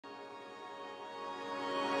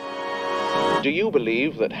Do you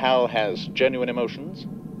believe that Hal has genuine emotions?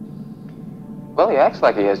 Well, he acts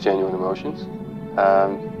like he has genuine emotions.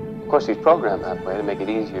 Of course, he's programmed that way to make it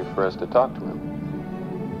easier for us to talk to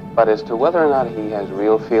him. But as to whether or not he has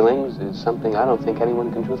real feelings is something I don't think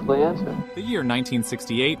anyone can truthfully answer. The year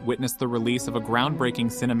 1968 witnessed the release of a groundbreaking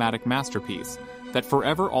cinematic masterpiece that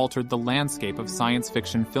forever altered the landscape of science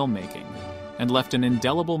fiction filmmaking and left an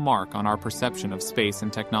indelible mark on our perception of space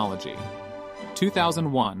and technology.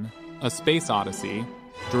 2001, A Space Odyssey,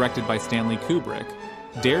 directed by Stanley Kubrick,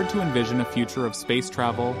 dared to envision a future of space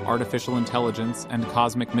travel, artificial intelligence, and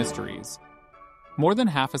cosmic mysteries. More than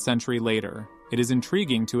half a century later, it is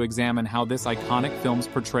intriguing to examine how this iconic film's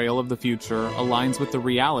portrayal of the future aligns with the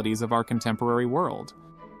realities of our contemporary world.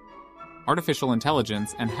 Artificial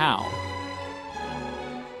intelligence and how.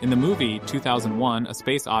 In the movie 2001, A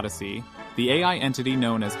Space Odyssey, the AI entity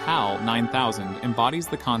known as HAL 9000 embodies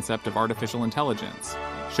the concept of artificial intelligence,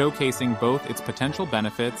 showcasing both its potential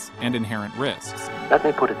benefits and inherent risks. Let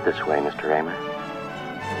me put it this way, Mr. Raymer.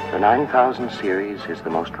 The 9000 series is the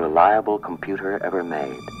most reliable computer ever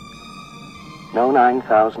made. No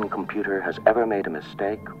 9000 computer has ever made a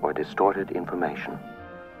mistake or distorted information.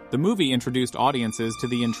 The movie introduced audiences to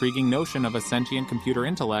the intriguing notion of a sentient computer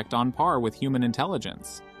intellect on par with human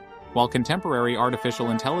intelligence. While contemporary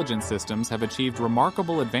artificial intelligence systems have achieved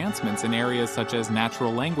remarkable advancements in areas such as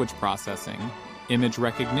natural language processing, image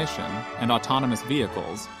recognition, and autonomous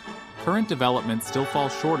vehicles, current developments still fall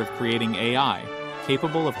short of creating AI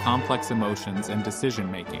capable of complex emotions and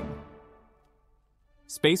decision-making.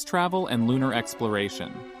 Space travel and lunar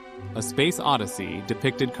exploration. A Space Odyssey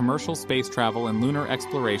depicted commercial space travel and lunar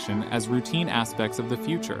exploration as routine aspects of the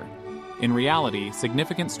future. In reality,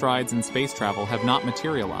 significant strides in space travel have not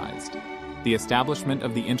materialized. The establishment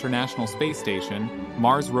of the International Space Station,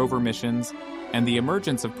 Mars rover missions, and the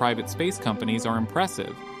emergence of private space companies are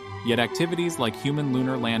impressive, yet activities like human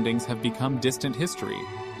lunar landings have become distant history,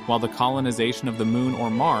 while the colonization of the Moon or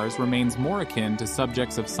Mars remains more akin to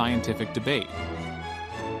subjects of scientific debate.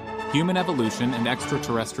 Human evolution and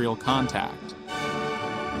extraterrestrial contact.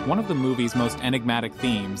 One of the movie's most enigmatic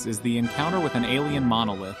themes is the encounter with an alien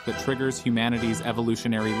monolith that triggers humanity's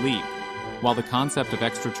evolutionary leap. While the concept of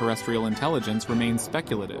extraterrestrial intelligence remains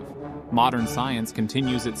speculative, modern science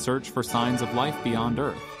continues its search for signs of life beyond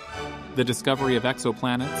Earth. The discovery of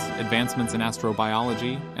exoplanets, advancements in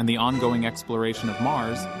astrobiology, and the ongoing exploration of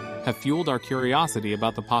Mars have fueled our curiosity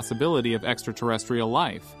about the possibility of extraterrestrial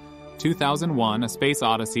life. 2001, A Space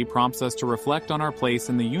Odyssey prompts us to reflect on our place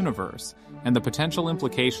in the universe and the potential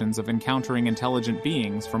implications of encountering intelligent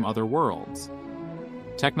beings from other worlds.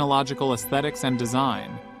 Technological aesthetics and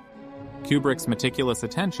design. Kubrick's meticulous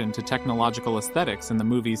attention to technological aesthetics in the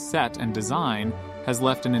movie's set and design has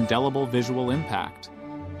left an indelible visual impact.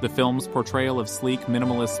 The film's portrayal of sleek,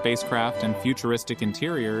 minimalist spacecraft and futuristic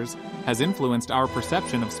interiors has influenced our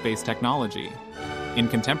perception of space technology. In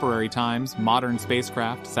contemporary times, modern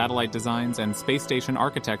spacecraft, satellite designs, and space station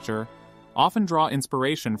architecture often draw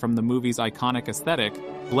inspiration from the movie's iconic aesthetic,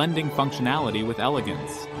 blending functionality with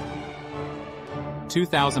elegance.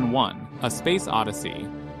 2001, A Space Odyssey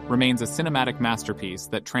remains a cinematic masterpiece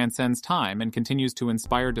that transcends time and continues to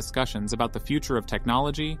inspire discussions about the future of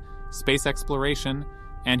technology, space exploration,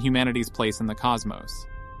 and humanity's place in the cosmos.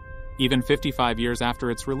 Even 55 years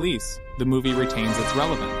after its release, the movie retains its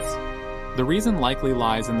relevance. The reason likely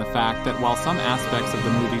lies in the fact that while some aspects of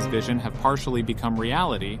the movie's vision have partially become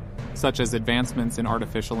reality, such as advancements in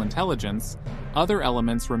artificial intelligence, other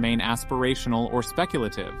elements remain aspirational or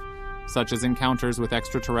speculative, such as encounters with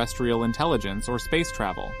extraterrestrial intelligence or space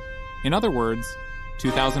travel. In other words,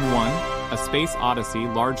 2001, A Space Odyssey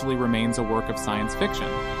largely remains a work of science fiction,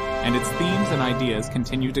 and its themes and ideas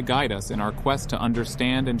continue to guide us in our quest to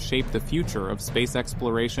understand and shape the future of space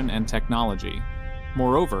exploration and technology.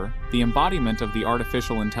 Moreover, the embodiment of the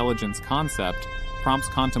artificial intelligence concept prompts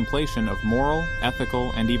contemplation of moral,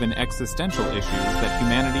 ethical, and even existential issues that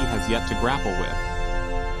humanity has yet to grapple with.